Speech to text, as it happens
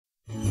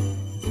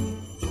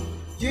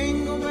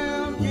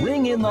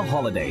in the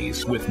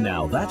holidays with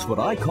Now That's What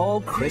I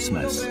Call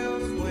Christmas.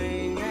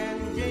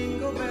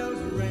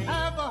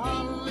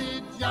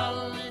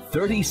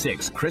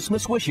 36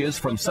 Christmas wishes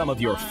from some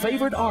of your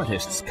favorite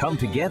artists come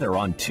together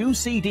on 2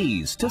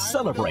 CDs to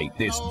celebrate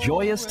this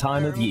joyous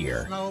time of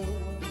year.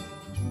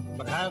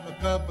 But have a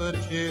cup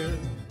of cheer.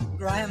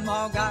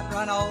 Grandma got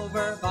run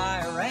over by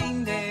a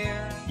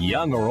reindeer.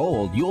 Young or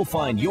old, you'll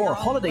find your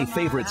holiday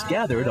favorites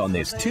gathered on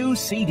this 2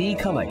 CD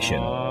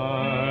collection.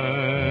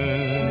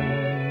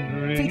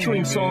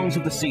 Featuring songs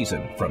of the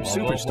season from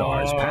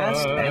superstars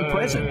past and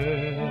present.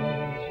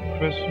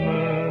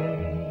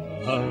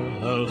 Christmas,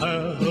 I'll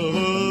have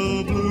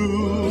a blue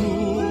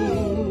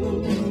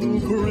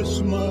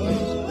Christmas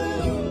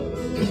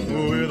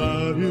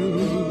without you.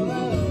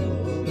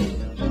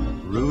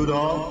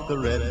 Rudolph the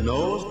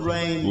red-nosed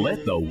reindeer.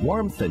 Let the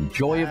warmth and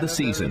joy of the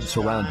season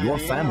surround your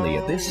family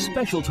at this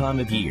special time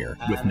of year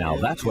with Now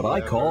That's What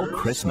I Call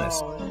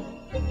Christmas.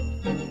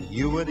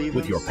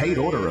 With your paid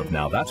order of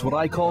Now That's What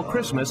I Call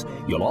Christmas,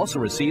 you'll also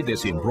receive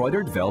this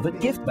embroidered velvet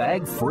gift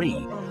bag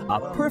free. A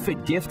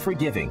perfect gift for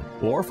giving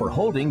or for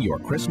holding your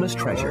Christmas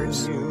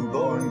treasures.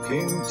 Newborn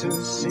king to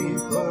see.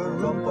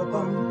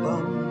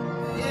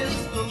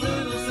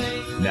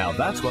 Now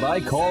That's What I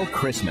Call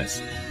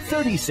Christmas.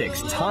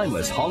 36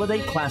 timeless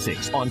holiday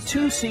classics on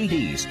 2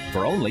 CDs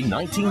for only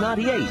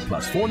 $19.98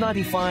 plus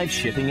 $4.95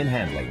 shipping and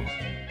handling.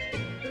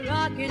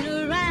 Rocking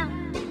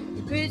around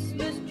the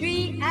Christmas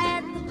tree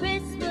at the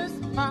Christmas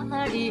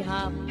party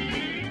hop.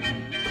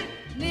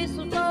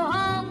 Mistletoe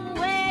hung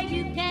where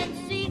you can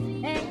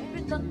see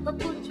every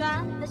couple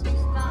tries to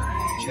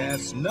stop.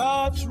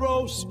 Chestnuts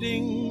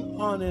roasting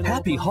on an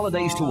Happy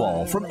holidays to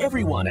all from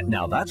everyone at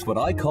Now That's What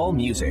I Call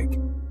Music.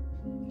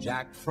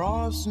 Jack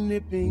Frost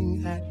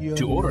nipping at your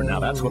To order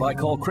Now That's What I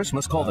Call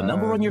Christmas, call the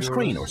number on your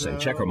screen or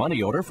send check or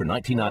money order for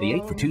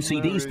 $19.98 for 2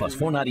 CDs plus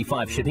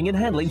 $4.95 shipping and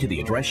handling to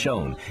the address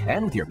shown.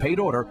 And with your paid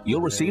order,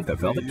 you'll receive the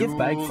velvet gift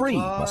bag free.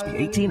 Must be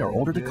 18 or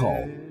older to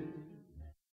call.